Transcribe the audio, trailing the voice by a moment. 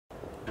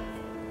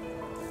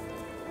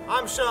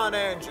I'm Sean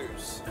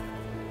Andrews,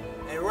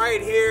 and right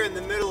here in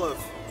the middle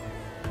of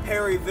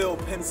Perryville,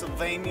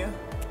 Pennsylvania,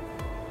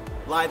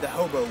 lie the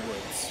Hobo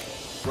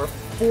Woods, where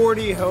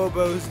 40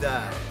 hobos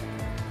died.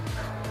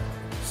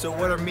 So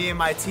what are me and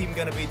my team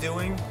gonna be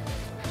doing?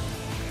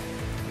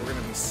 We're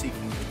gonna be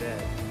seeking the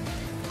dead.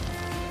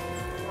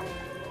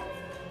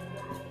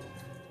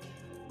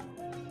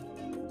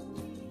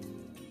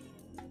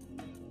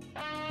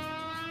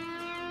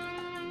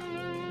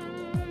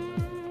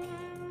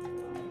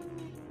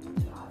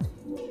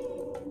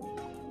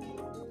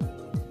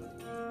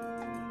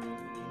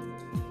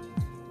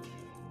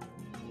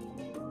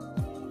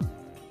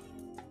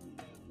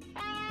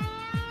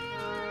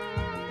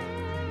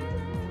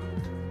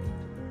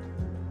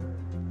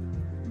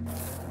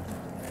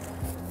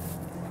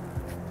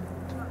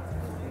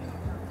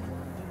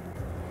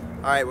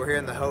 Alright, we're here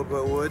in the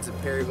Hobo Woods of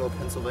Perryville,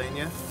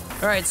 Pennsylvania.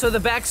 Alright, so the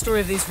backstory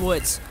of these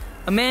woods.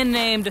 A man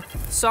named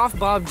Soft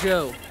Bob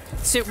Joe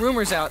sent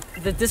rumors out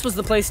that this was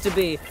the place to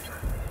be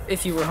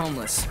if you were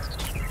homeless.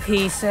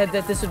 He said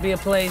that this would be a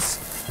place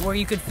where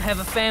you could have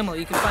a family,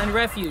 you could find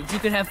refuge, you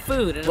could have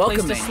food, and a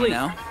place to sleep. You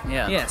know?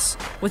 Yeah. Yes.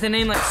 With a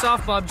name like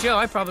Soft Bob Joe,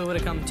 I probably would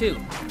have come too.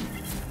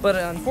 But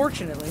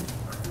unfortunately,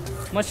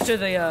 much to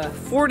the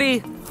 40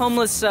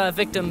 homeless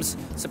victims'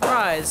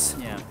 surprise,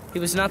 he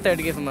was not there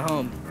to give them a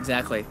home.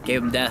 Exactly.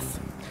 Gave him death.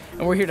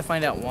 And we're here to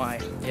find out why.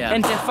 Yeah.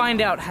 And to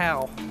find out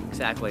how.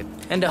 Exactly.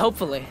 And to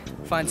hopefully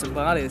find some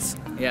bodies.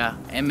 Yeah.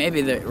 And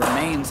maybe the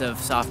remains of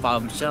Soft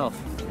Bob himself.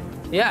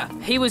 Yeah.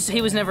 He was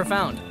never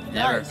found.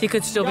 Never. He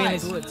could still be in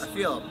Guys, these woods. I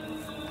feel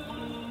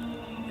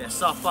him. Yeah,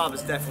 Soft Bob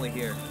is definitely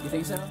here. You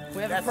think so?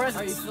 We have That's- a presence.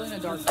 Are you feeling a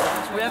dark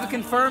We have a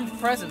confirmed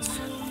presence.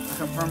 A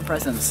confirmed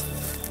presence.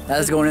 That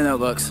is going in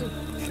notebooks.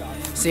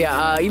 So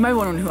yeah, you might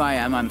wonder who I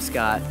am. I'm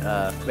Scott.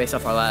 Based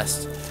off our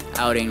last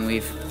outing,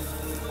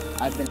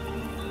 I've been.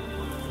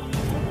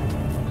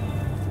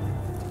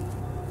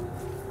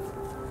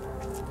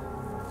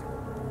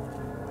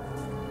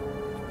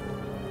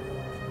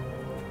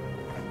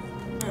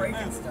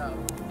 Breaking stuff.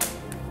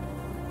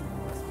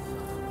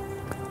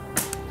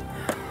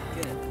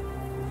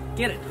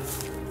 Get it.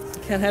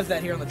 Can't have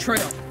that here on the trail.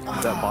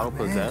 Is that bottle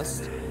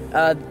possessed?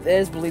 It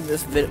is believed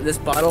this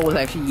bottle was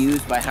actually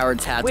used by Howard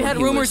Taft. We had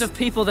rumors of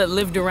people that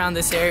lived around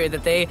this area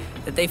that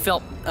they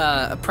felt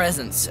a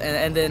presence,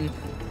 and then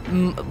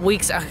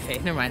weeks. Okay,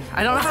 never mind.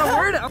 I don't know how to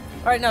word it. All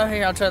right, no,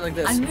 here I'll try it like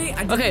this. I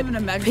don't okay, even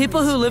imagine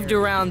people who this lived here.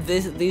 around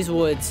these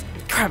woods.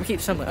 Crap, I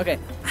keep stumbling. Okay.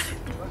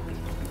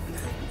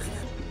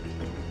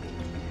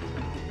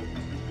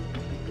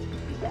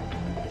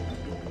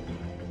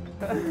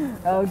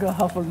 Helga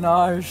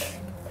Hufflenage.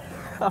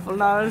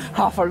 Hufflenage.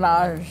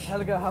 Hufflenage.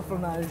 Helga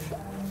Hufflenage.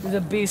 She's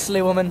a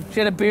beastly woman. She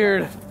had a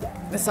beard.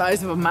 The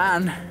size of a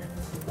man.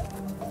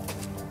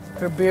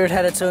 Her beard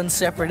had its own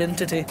separate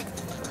entity.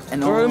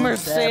 And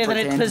Rumors say that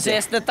it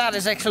possessed, that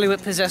is actually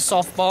what possessed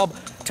Soft Bob,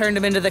 turned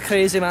him into the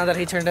crazy man that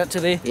he turned out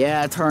to be.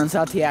 Yeah, it turns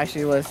out he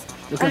actually was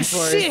looking And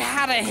for she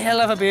had a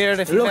hell of a beard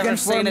if you've ever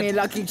seen me it.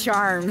 Lucky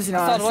Charms, you know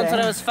I what thought I'm once saying?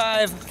 when I was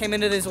 5, came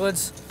into these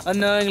woods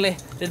unknowingly,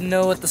 didn't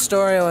know what the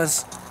story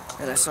was,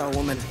 and I saw a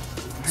woman.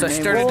 So I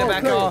name started to was-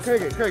 back off.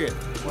 Cricket.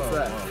 What's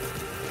that?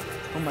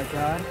 Oh my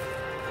god.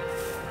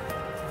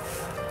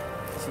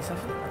 See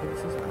something? I think I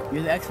see something.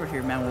 You're the expert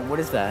here, man. Well, what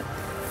is that?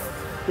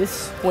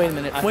 This. Wait a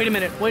minute, wait a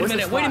minute, wait a What's the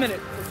minute, wait a spot? minute.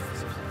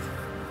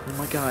 Oh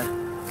my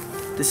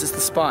god. This is the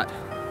spot.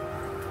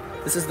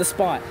 This is the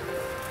spot.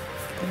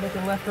 I'm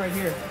making left right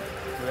here.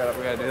 We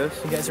gotta do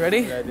this. You guys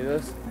ready? We gotta do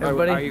this.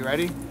 Everybody? Are you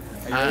ready?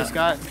 Are you ready,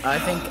 Scott?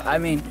 I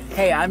mean,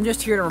 hey, I'm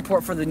just here to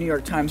report for the New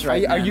York Times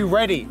right now. Are you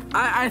ready?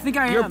 I think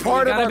I am. You're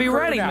part You of gotta our be crew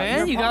ready, now. man.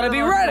 You're You part gotta of be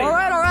our ready. crew. All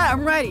right,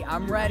 I'm ready.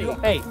 I'm ready.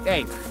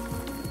 Hey.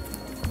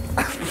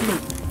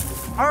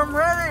 I'm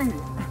ready.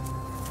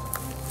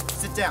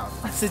 Sit down.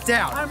 Sit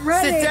down. I'm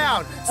ready. Sit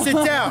down. Sit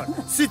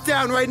down. Sit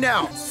down right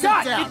now.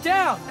 Scott, Sit down. get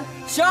down!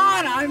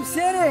 Sean, I'm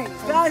sitting.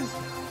 God.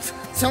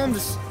 Tell him to.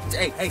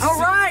 Hey. All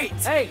sit, right.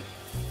 Hey,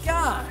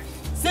 God.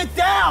 Sit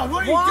down.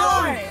 What are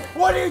Why? you doing?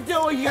 What are you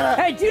doing? You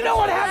gotta. hey, do you know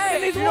what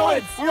happened in these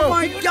woods? Oh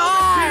my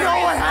God. You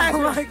know what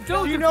happened? Oh my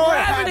God. You know what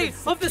Gravity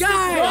happened? of the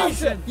Guys.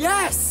 situation.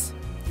 Yes.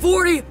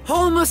 40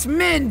 homeless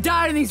men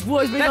died in these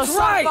woods. That's because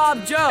of right.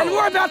 Bob Joe. And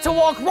we're about to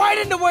walk right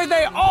into where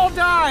they all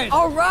died.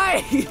 All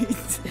right.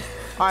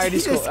 All right,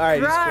 he's cool. Jesus All right,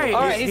 he's Christ. cool.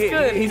 All right, he's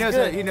good. He He's knows.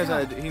 good. He knows how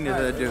to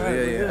do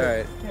it.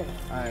 Yeah.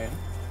 All right.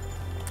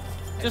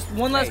 Just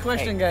one last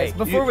question, guys, Hey,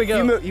 before we go.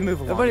 You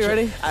move along. Everybody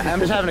ready? I'm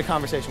just having a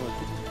conversation with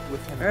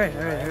him. All right.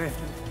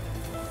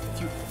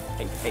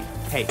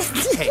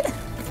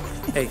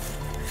 Hey.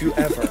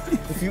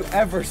 If you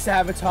ever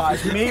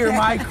sabotage me or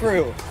my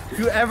crew,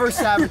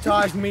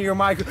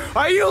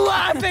 are you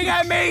laughing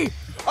at me?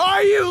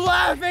 Are you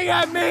laughing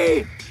at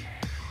me?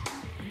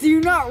 Do you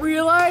not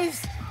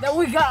realize that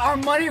we got our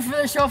money for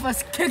the show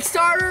as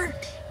Kickstarter?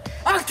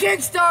 A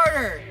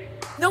Kickstarter!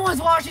 No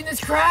one's watching this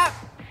crap!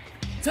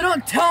 So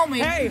don't tell me.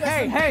 Hey,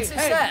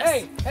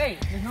 Success.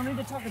 there's no need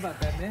to talk about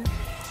that, man.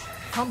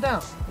 Calm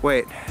down.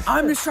 Wait.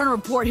 I'm just trying to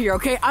report here,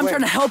 okay? I'm Wait.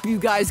 trying to help you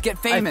guys get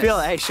famous. I feel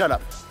it. Hey, shut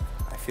up.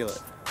 I feel it.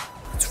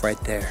 It's right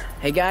there.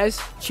 Hey guys,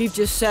 Chief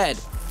just said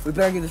we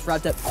better get this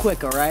wrapped up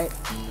quick, alright?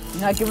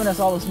 You're not giving us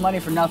all this money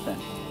for nothing.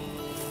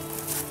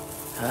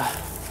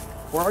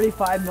 We're already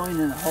 $5 million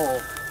in the hole.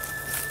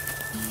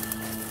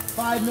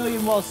 5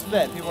 million well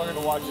spent. People are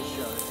gonna watch this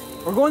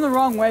show. We're going the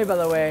wrong way, by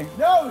the way.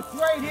 No, it's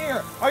right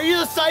here. Are you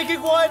the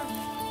psychic one?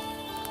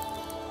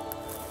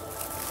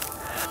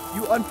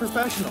 You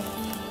unprofessional.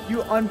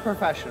 You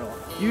unprofessional.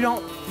 You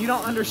don't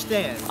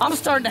understand. I'm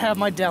starting to have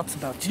my doubts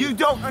about you. You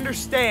don't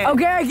understand.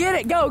 Okay, I get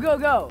it. Go, go,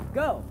 go,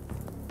 go.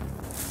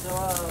 So,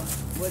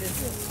 what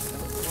is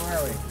this? Where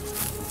are we?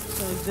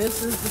 So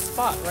this is the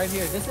spot right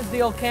here. This is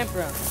the old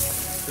campground.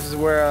 This is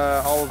where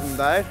all of them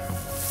died?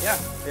 Yeah.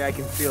 Yeah, I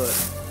can feel it.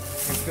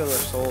 I can feel their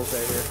souls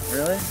right here.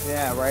 Really?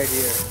 Yeah, right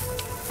here.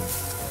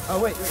 Oh,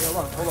 wait, hold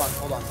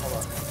on.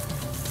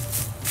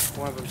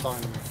 One of them's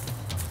talking to me.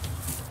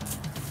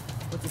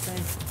 What's it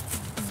saying?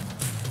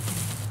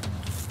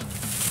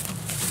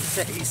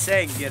 He's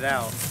saying get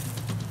out.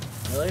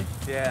 Really?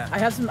 Yeah. I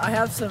have an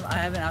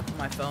app on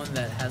my phone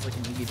that has like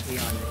an EVP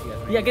on it. If you guys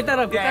want to Yeah, get that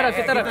up,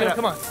 get that up.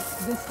 Come on.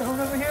 This stone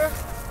over here?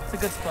 It's a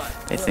good spot.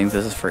 They think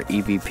this is for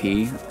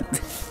EVP.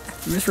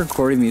 I'm just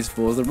recording these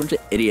fools. They're a bunch of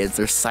idiots.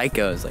 They're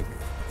psychos. Like,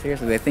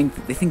 seriously, they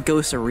think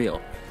ghosts are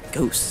real.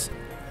 Ghosts.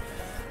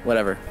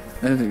 Whatever.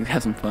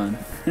 Have some fun.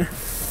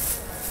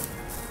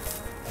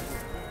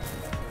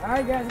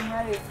 Alright guys, I'm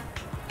ready.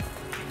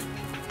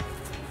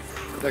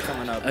 They're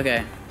coming up.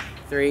 Okay.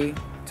 3,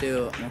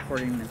 2. I'm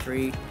recording in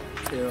 3,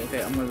 2.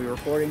 Okay, I'm gonna be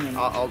recording in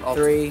I'll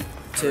 3,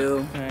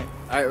 2. Alright.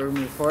 Alright, we're gonna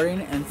be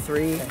recording in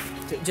 3.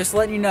 Just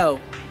letting you know,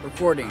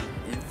 recording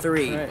in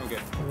 3, Alright. Okay.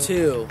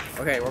 2.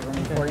 Okay, we're gonna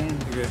be recording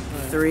in You're good.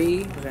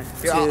 3, 2.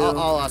 Here,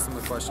 I'll ask them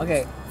the question.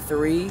 Okay,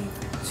 3,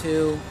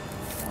 2,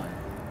 1.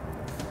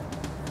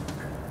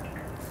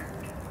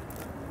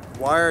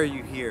 Why are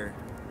you here?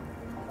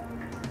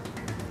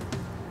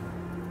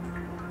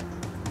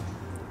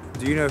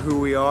 Do you know who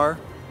we are?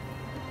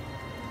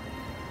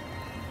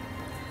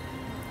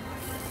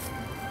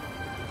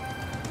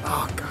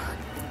 Oh God.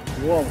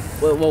 Whoa,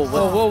 whoa,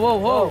 whoa, whoa.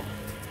 Whoa.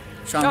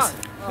 Sean's,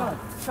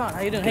 Sean,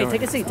 how you doing? Hey,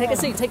 take a seat.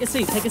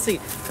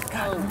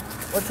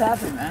 what's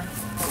happening, man?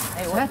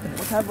 Hey, what happened?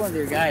 What's happening with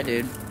your guy,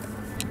 dude?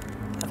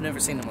 I've never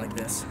seen him like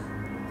this.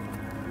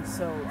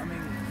 So, I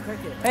mean,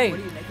 Cricket, Hey. what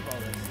do you make of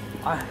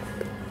all this?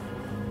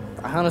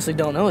 I honestly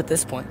don't know at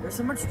this point. There's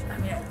so much, I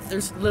mean,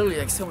 there's literally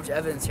like so much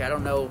evidence here. I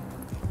don't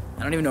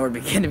even know where to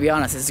begin, to be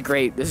honest. This is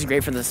great. This is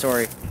great for the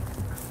story.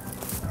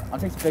 I'll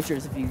take some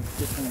pictures if you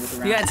just want to look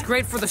around. Yeah, it's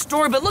great for the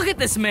story, but look at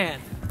this man.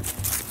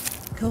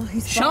 Cool,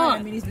 he's Sean. fine.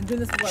 I mean, he's been doing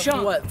this for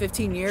Sean. what,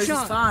 15 years? Sean.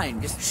 He's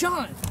fine. Just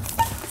Sean.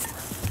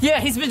 Yeah,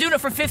 he's been doing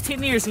it for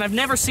 15 years, and I've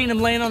never seen him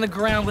laying on the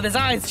ground with his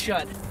eyes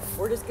shut.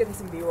 We're just getting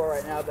some B-roll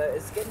right now, but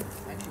it's getting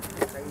actually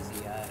pretty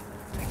crazy.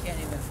 I can't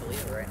even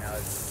believe it right now.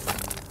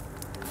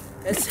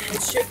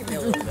 It's shaking me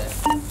a little bit.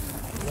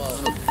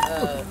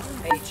 Whoa.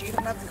 Hey, Chief, I'm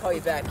gonna have to call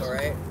you back, all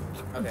right?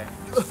 Okay.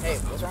 Hey,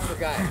 what's wrong with your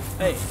guy?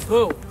 Hey,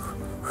 who?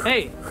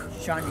 Hey,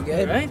 Sean, you you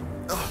good? right?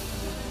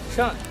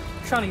 Sean,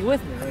 are you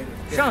with me?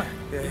 Sean,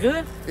 you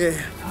good?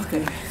 Yeah.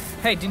 Okay.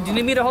 Hey, do you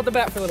need me to hold the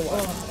bat for a little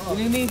while?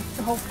 Do you need me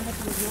to hold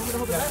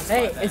the bat?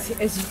 Hey,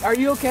 are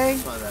you okay?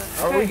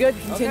 Are we good?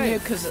 Okay. Continue,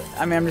 because,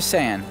 I mean, I'm just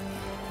saying. You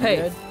Hey,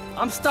 good?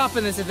 I'm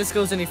stopping this if this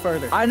goes any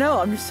further. I know,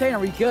 I'm just saying, are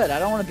we good? I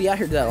don't want to be out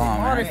here that long,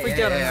 I'm man. already freaked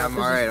out. I'm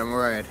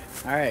alright.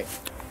 All right.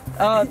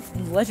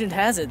 Legend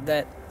has it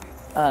that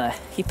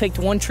he picked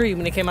one tree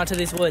when he came out to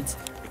these woods,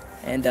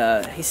 and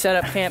he set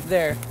up camp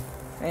there.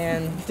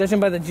 And judging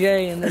by the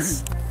J in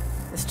this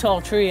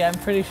tall tree, I'm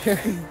pretty sure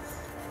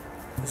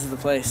this is the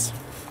place.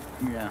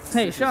 Yeah.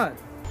 Hey, Sean,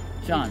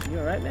 Sean. you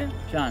all right, man?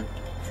 Sean.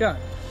 Sean,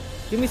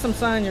 give me some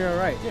sign you're all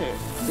right.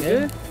 Yeah. You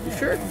good? You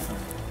sure?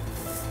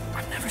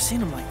 I've never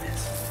seen him like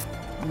this.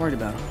 I'm worried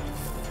about him.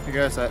 Hey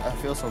guys, I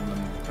feel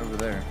something over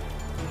there.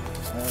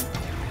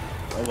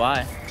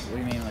 Why? What do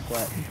you mean, like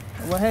what?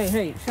 Well,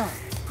 hey, Sean,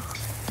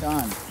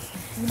 Sean.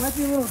 you might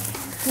be a little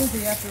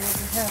sleepy after what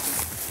just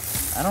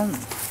happened.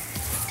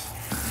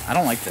 I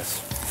don't like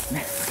this. I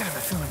got a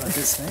feeling about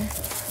this, man.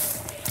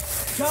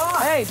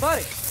 Sean! Hey,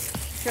 buddy!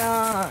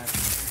 Sean!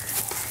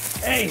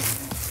 Hey!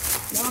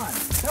 Sean!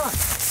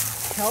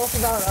 Tell us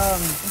about,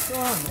 What's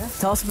going on, man?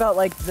 tell us about,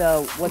 like,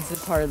 what's the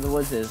part of the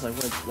woods is? Like,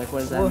 what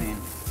does that Well- mean?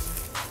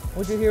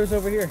 What'd you hear was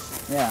over here?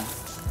 Yeah.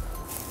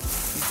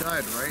 He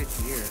died right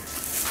here.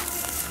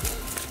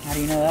 How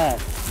do you know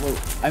that? Well,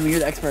 I mean, you're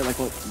the expert. Like,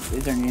 what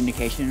is there any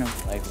indication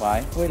of like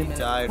why? Wait a He minute.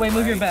 died Wait,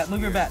 move your right bat,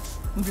 move your here. bat.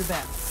 Move your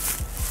bat.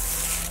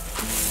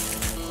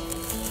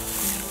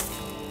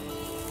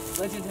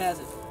 Legend has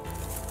it.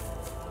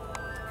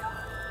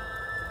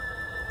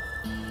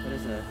 What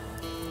is that?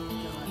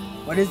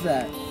 What is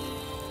that?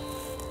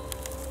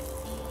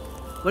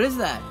 What is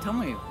that? Tell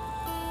me.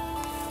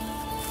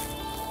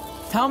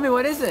 Tell me,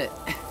 what is it?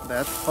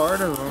 That's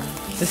part of him.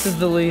 This is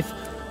the leaf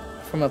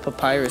from a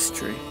papyrus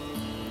tree.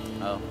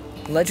 Oh.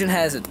 Legend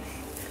has it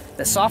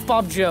that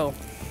Softbob Joe,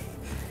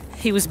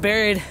 he was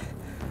buried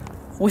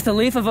with a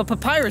leaf of a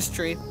papyrus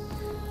tree,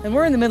 and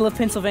we're in the middle of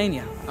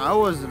Pennsylvania. I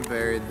wasn't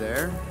buried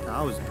there.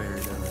 I was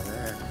buried over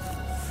there.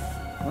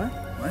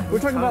 What? We're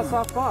talking about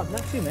Soft Bob,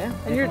 not you, man.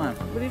 And Hey, you're, come on.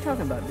 what are you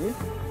talking about, dude?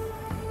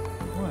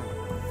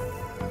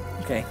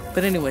 What? Okay,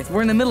 but anyways,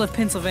 we're in the middle of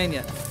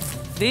Pennsylvania.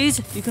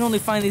 These, you can only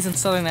find these in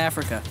southern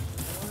Africa.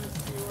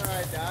 See where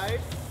I died?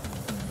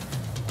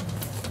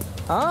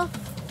 Huh?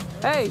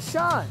 Hey,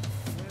 Sean!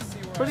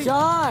 What are you...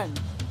 John!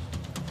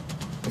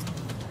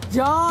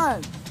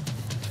 John!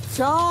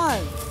 Sean!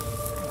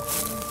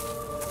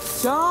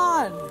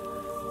 Sean!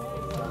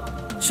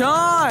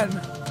 Sean!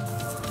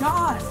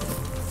 John!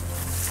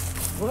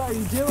 What are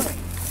you doing?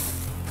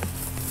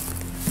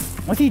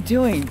 What's he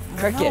doing?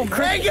 Cricket.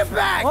 Hey, get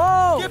back!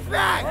 Whoa! Get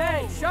back!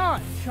 Hey,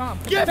 Sean! Sean,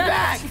 put Get the bat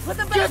back! down. Put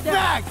the bat Get down!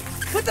 back!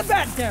 Put the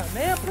bat down,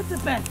 man! Put the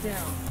bat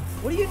down!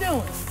 What are you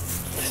doing?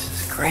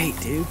 This is great,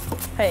 dude.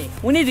 Hey,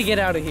 we need to get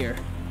out of here.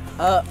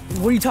 What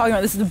are you talking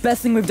about? This is the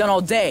best thing we've done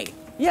all day.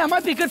 Yeah, it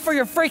might be good for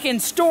your freaking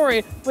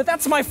story, but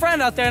that's my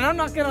friend out there, and I'm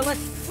not gonna let...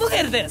 Look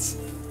at this!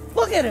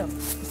 Look at him!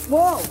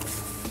 Whoa!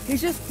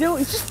 He's just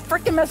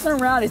freaking messing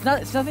around. It's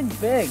nothing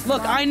big.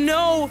 Look, I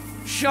know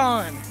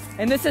Sean,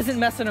 and this isn't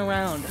messing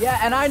around. Yeah,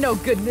 and I know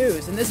good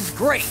news, and this is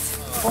great.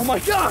 Oh my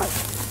God!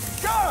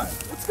 Sean,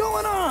 what's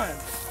going on?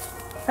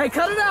 Hey,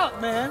 cut it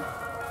out, man.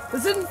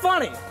 This isn't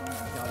funny.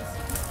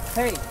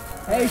 Hey,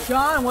 Hey,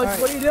 Sean, what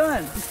are you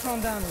doing? just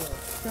calm down a little.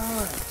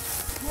 Sean.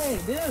 Hey,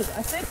 dude,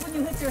 I think when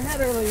you hit your head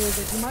earlier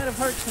that you might have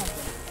hurt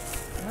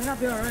something. You might not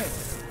be all right.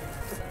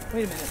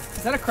 Wait a minute.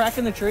 Is that a crack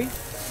in the tree?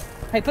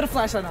 Hey, put a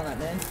flashlight on that,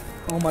 man.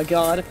 Oh my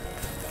God.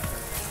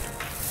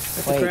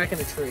 That's a Wait. crack in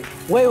the tree.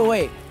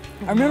 Wait.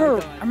 I my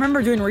God.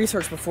 remember doing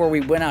research before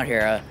we went out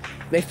here.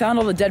 They found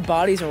all the dead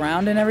bodies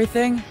around and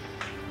everything,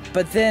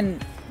 but then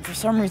for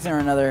some reason or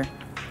another,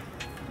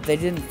 they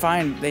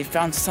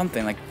found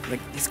something like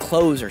his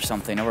clothes or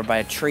something over by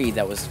a tree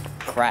that was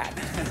cracked.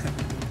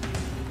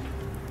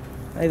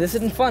 Hey, this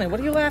isn't funny. What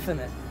are you laughing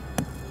at?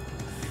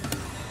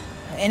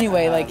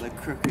 Anyway, The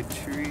crooked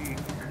tree.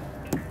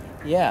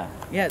 yeah,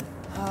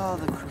 Oh,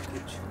 the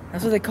crooked tree.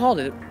 that's what they called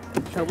it.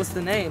 So what's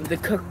the name? The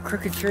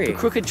crooked tree. The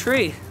Crooked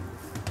Tree.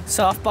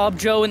 Soft Bob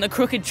Joe and the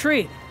Crooked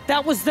Tree.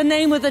 That was the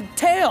name of the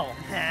tale.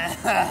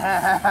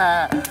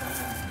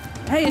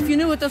 Hey, if you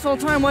knew it this whole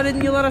time, why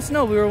didn't you let us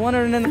know? We were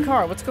wondering in the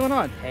car. What's going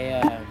on?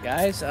 Hey,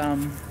 guys,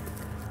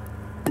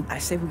 I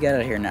say we get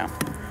out of here now.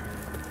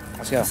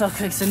 Let's go. So,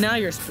 okay, so now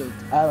you're spooked.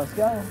 Let's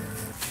go.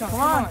 Sean, come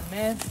on. on,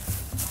 man.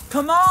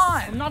 Come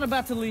on! I'm not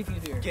about to leave you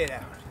here. Get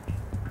out.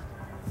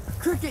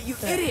 Cricket, you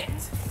idiot!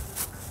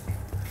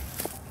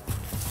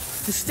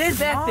 Just stay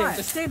back there. on.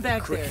 Just stay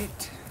back there.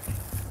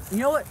 You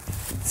know what?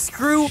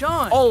 Screw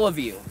Sean. all of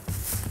you.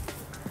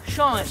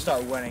 Sean,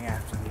 Start running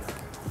after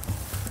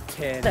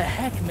you. what the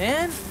heck,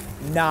 man?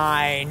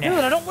 9. Dude,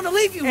 I don't want to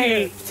leave you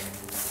here.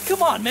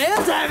 Come on,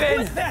 man. 7.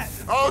 What's that?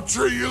 I'll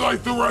treat you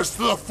like the rest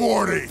of the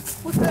 40.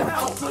 What the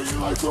hell? I'll treat you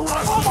like the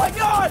rest Oh of my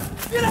God!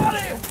 Get out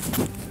of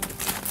here!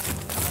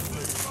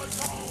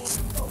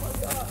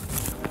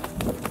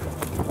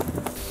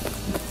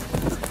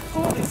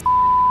 Holy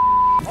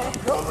I'm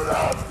coming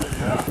after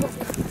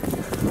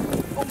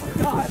you. oh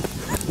my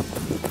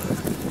God!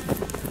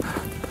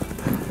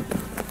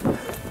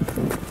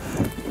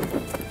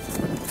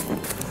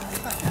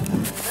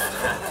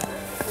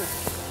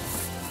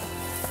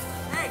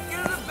 Hey,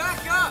 get him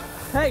back up!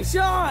 Hey,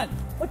 Sean!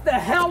 What the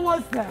hell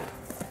was that?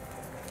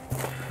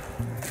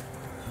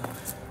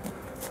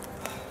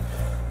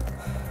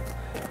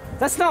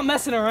 That's not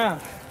messing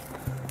around.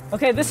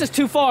 Okay, this is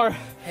too far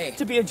Hey,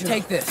 to be a joke.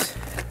 take this.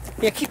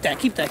 Yeah, keep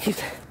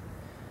that.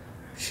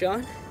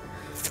 Sean?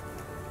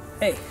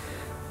 Hey,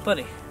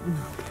 buddy.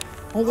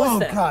 What was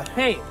that? God.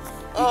 Hey, you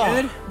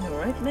good? You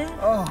alright, man?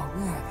 Oh,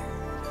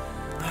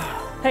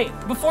 man. Hey,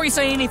 before you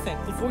say anything,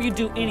 before you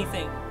do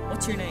anything,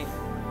 what's your name?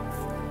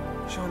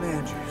 Sean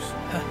Andrews.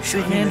 Sean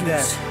Speaking of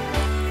Andrews.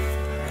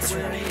 That's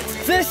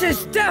right. This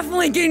is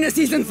definitely getting to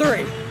season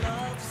 3.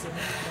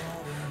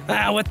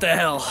 Ah, what the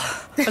hell?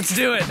 Let's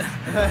do it.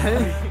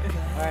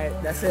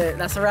 Alright, that's it.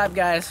 That's a wrap,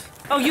 guys.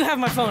 Oh, you have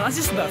my phone. I was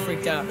just about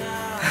freaked out.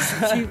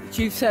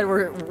 Chief said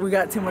we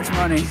got too much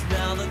money.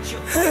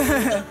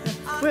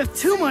 We have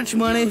too much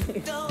money.